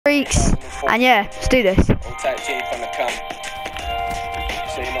streaks. And yeah, let's do this. I've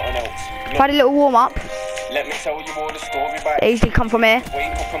had a little warm up. Let me tell you all the story about They usually come from here.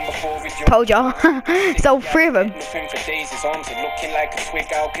 wake up and before we Told ya. So 3 of them. Nothing for days, his arms are looking like a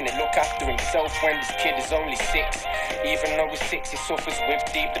twig. How can it look after himself when this kid is only 6? Even though he's 6, he suffers with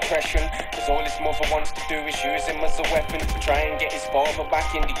deep depression, cause all his mother wants to do is use him as a weapon to try and get his father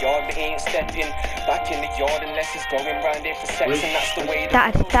back in the yard, but he ain't stepping back in the yard unless he's going round here for sex. And that's the way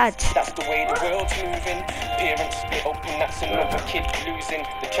Dad. that's the way the world's moving. Parents split up and that's another kid losing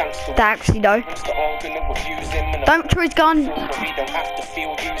the chance to Dad actually though. to argue and abuse him. And Don't throw his gun. but we don't have to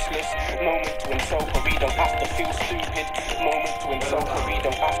feel useless. Moment to himself, but we don't have to feel stupid. Moment to himself, but we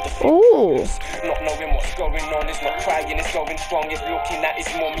don't have to feel Ooh. not knowing what's going on. It's not crying, it's going strong. It's looking at his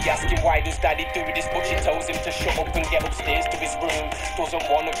mummy, asking why does daddy do this, but she tells him to shut up and get upstairs to his room. Doesn't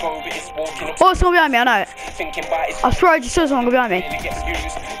wanna go, but it's walking up. Oh, someone behind me, I know. Thinking about his I swear I just saw someone go behind me. really gets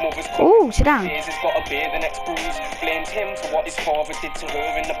used. Mother's Ooh, sit down. He's got a beer, the next bruise. Blames him for what his father did to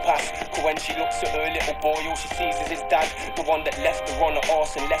her in the past. But when she looks at her little boy, all she sees is his dad, the one that left her on her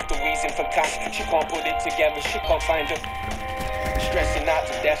arse and left the reason for cash. She can't put it together, she can't find her. Stressing out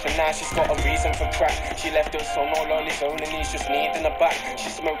to death, and now she's got a reason for crack. She left her son all on his own and he's just needing her back.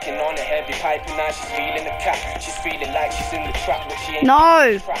 She's smoking on a heavy pipe and now she's feeling a cat. She's feeling like she's in the trap, but she ain't.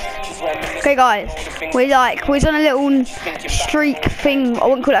 No. She's reminiscing Okay guys, we're on a little streak thing. I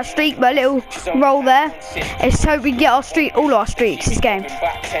wouldn't call that streak, but a little roll there. It's so we can get our streak, all our streaks this game.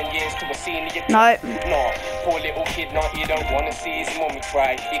 back 10 years to a senior. No. No, poor little kid, no, he don't wanna see his mummy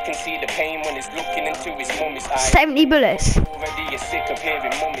cry. He can see the pain when he's looking into his mummy's eyes. 70 bullets. Already is sick of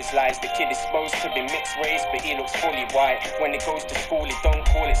hearing mummy's lies. The kid is supposed to be mixed race, but he looks fully white. When he goes to school, he don't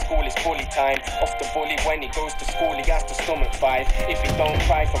call it school, it's bully time. Off the bully, when he goes to school, he has to stomach fight. If he don't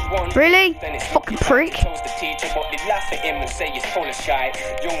cry for one, Really? then it's Fucking prick. He tells the teacher, but they laugh at him and say he's full of shite.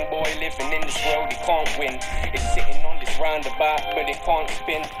 Young boy living in this world, he can't win. He's sitting on this roundabout, but he can't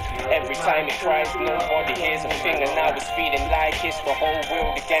spin. Every time he cries, nobody hears a thing, and now he's feeling like it's the whole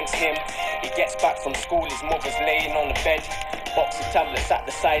world against him. He gets back from school, his mother's laying on the bed. Box of tablets at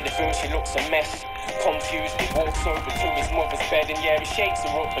the side of her, she looks a mess. Confused, he walks over to his mother's bed, and yeah, he shakes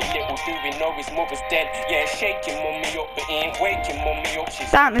her up, but little do we know his mother's dead. Yeah, shaking mummy up, but he ain't waking mummy up. She's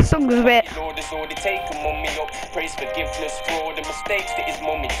Damn, this song was a bit. Lord has already taken mummy up. Praise forgiveness for all the mistakes that his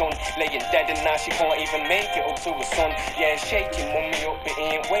mummy done. Laying dead and now she can't even make it up to her son. Yeah, shaking mummy up, but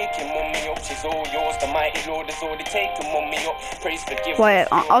he ain't waking mummy up. She's all yours, the mighty Lord has already taken mummy up. Praise forgiveness. Wait,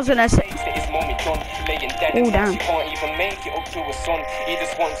 I was gonna say. That his mummy done. Laying dead and now she can't even make it up to her son. He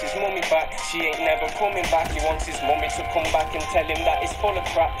just wants his mummy back. She ain't never coming back. He wants his mummy to come back and tell him that he's full of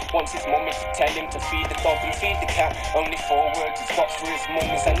crap. Wants his mummy to tell him to feed the dog and feed the cat. Only 4 words he's got for his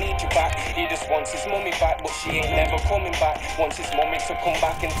mummies: I need you back. He just wants his mummy back, but she ain't never coming back. Wants his mummy to come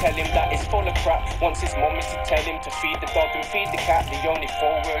back and tell him that he's full of crap. Wants his mummy to tell him to feed the dog and feed the cat. The only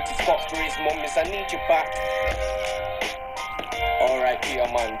 4 words he's got for his mummies: I need you back. R.I.P.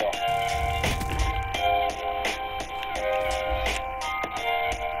 Amanda.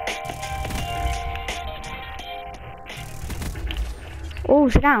 Oh,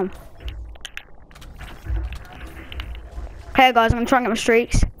 sit down. Okay guys, I'm gonna try and get my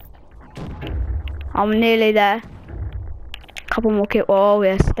streaks. I'm nearly there. Couple more kills. Oh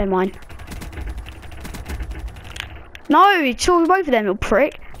yes, they're mine. No, he saw both of them, little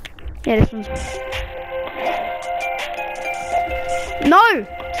prick. Yeah, this one's. No!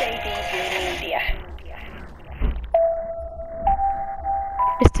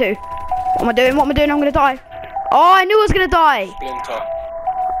 It's 2. What am I doing? What am I doing? I'm gonna die. Oh, I knew I was gonna die. Splinter.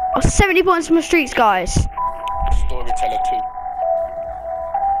 I was 70 points from my streaks, guys. Storyteller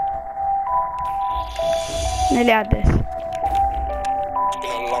 2. Nearly had this. It's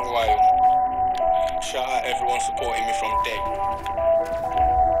been a long while. Shout out everyone supporting me from day.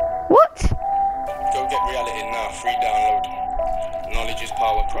 What? Go get reality now, free download. Knowledge is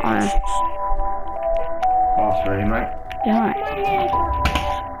power promotions. Pass through, mate. Yeah, right.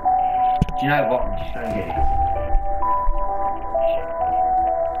 Do you know what? I'm just gonna get you.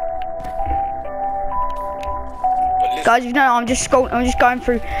 Guys, you know, I'm just going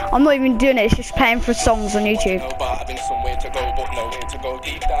through. I'm not even doing it. It's just playing for songs on YouTube. I've been somewhere to go, but nowhere to go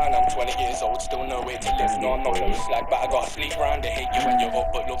deep down. I'm 20 years old, still nowhere to live. No, I'm not no slack, but I gotta sleep round. They hate you when you're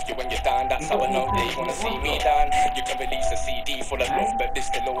up, but love you when you're down. That's how I know they wanna see me down. You can release a CD full of love, but they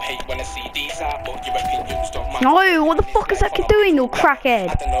still hate when a CD's out. But your opinions don't matter. No, what the fuck is that kid doing, you crackhead?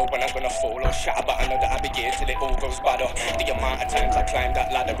 I don't know when I'm gonna fall or shatter, but I know that I'll be here till it all goes bad. The amount of times I climbed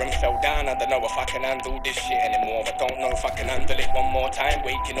that ladder and fell down, I don't know if I can handle this shit anymore. I don't don't know if I can handle it one more time.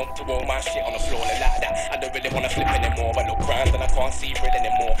 Waking up to all my shit on the floor like that. I don't really wanna flip anymore. I look grand and I can't see real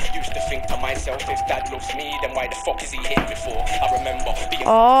anymore. Used to think to myself, if dad loves me, then why the fuck is he hit me for? I remember being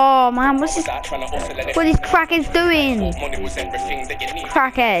Oh man, what's this? trying to hustle and What are these crackheads doing? money was everything that you need.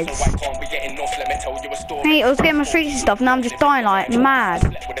 Crackheads. So why can't we get enough? Let me tell you a story. Hey, I was getting my streets and stuff. Now I'm just dying like mad.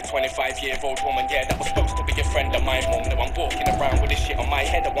 Slept with a 25-year-old woman, yeah, that was supposed to be a friend of mine. Mum, now I'm walking around with this shit on my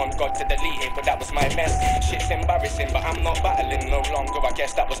head. I want God to delete it, but that was my mess. Shit's embarrassing, but I'm not battling no longer. I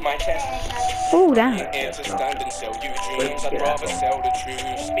guess that was my test. Oh damn. Here to stand and sell you dreams. I'd rather sell the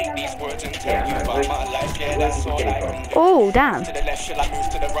truth. Speak these words and tell you about my life. Yeah, that's all I can do. Oh damn. To the left, shall I move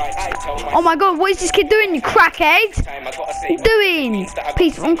to the right? I tell my Oh my god, what is this kid doing, you crackhead? time I gotta What say you doing?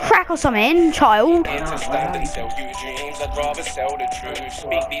 Piece on crack or something, child. here to stand and sell you dreams. I'd rather sell the truth.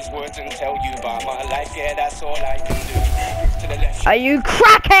 Speak these words and tell you about my life. Yeah, that's all I can do. To the left, Are you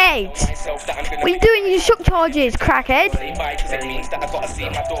crackhead? myself that I'm gonna What are you doing, you shock charges, crackhead? say bye, 'cause it means that I gotta see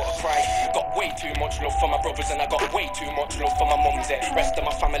my daughter cry. Got way too much love for my brothers and I got way too much love for my mums. Rest of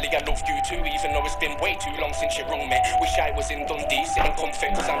my family, I love you too, even though it's been way too long since you rung me. Wish I was in Dundee, sitting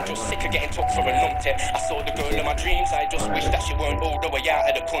comfort, 'cause I'm just sick of getting took for a numpty. I saw the girl of my dreams, I just wish that she weren't all the way out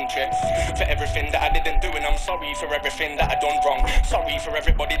of the country. For everything that I didn't do, and I'm sorry for everything that I done wrong. Sorry for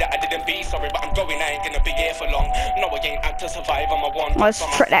everybody that I didn't be, sorry, but I'm going, I ain't gonna be here for long. No, I ain't out to survive, I'm a one. Let's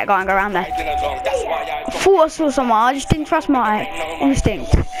trick that guy and go around there. Riding along, that's why I got Thought I saw someone, I just didn't trust my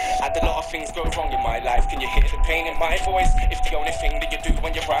instinct. had a lot of things go wrong in my life. Can you hear the pain in my voice? If the only thing that you do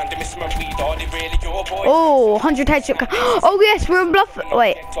when you're around him is smoke weed, are they really your boys? Oh, 100 headshot. Oh yes, we're in Bluff.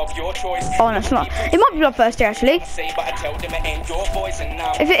 Wait. Of your choice. Oh no, it's not. It might be Bloodthirsty actually. Say, but I tell them it ain't your boys, and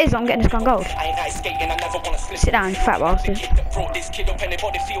now If it is, I'm getting this gun gold. I ain't ice skating. I never wanna slip. Sit down, you fat bastard. Kid that brought this kid up,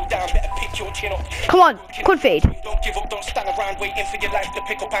 anybody feel down? Better pick your chin up. Come on, quad feed. Don't give up, don't stand around waiting for your life to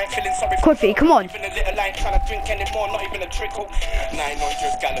pick up. I ain't feeling sorry for Quad feed, come on. even a little line trying to drink anymore, not even a trickle.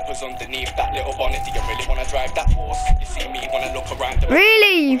 900 gallopers underneath that little bonnet. Do you really wanna drive that horse? You see me when I look around the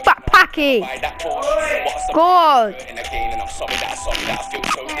Really, you fat packy. by that Porsche. What's the God. in again, and I'm sorry that I feel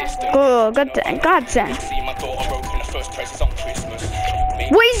so distant. Oh, god damn, god damn. See my daughter open the first presents on Christmas. You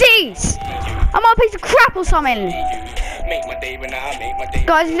make What is these? Am I a piece of crap or something? make my day when I make my day.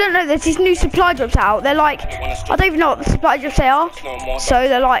 Guys, if you don't know, there's these new supply drops out. They're like, I don't even know what the supply drops they are. No more So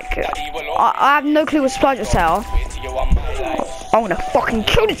they're like, I have no clue what supply drops they are. way to you on my life. I wanna fucking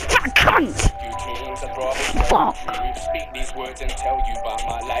kill this fat cunt. You dreams, I'd rather Fuck. speak these words and tell you about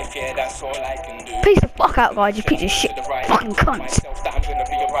my life. Yeah, that's all I can do. Piece the fuck out, guys, you piece of shit. To the right, Fucking cunt. myself that I'm gonna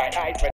be alright. I dread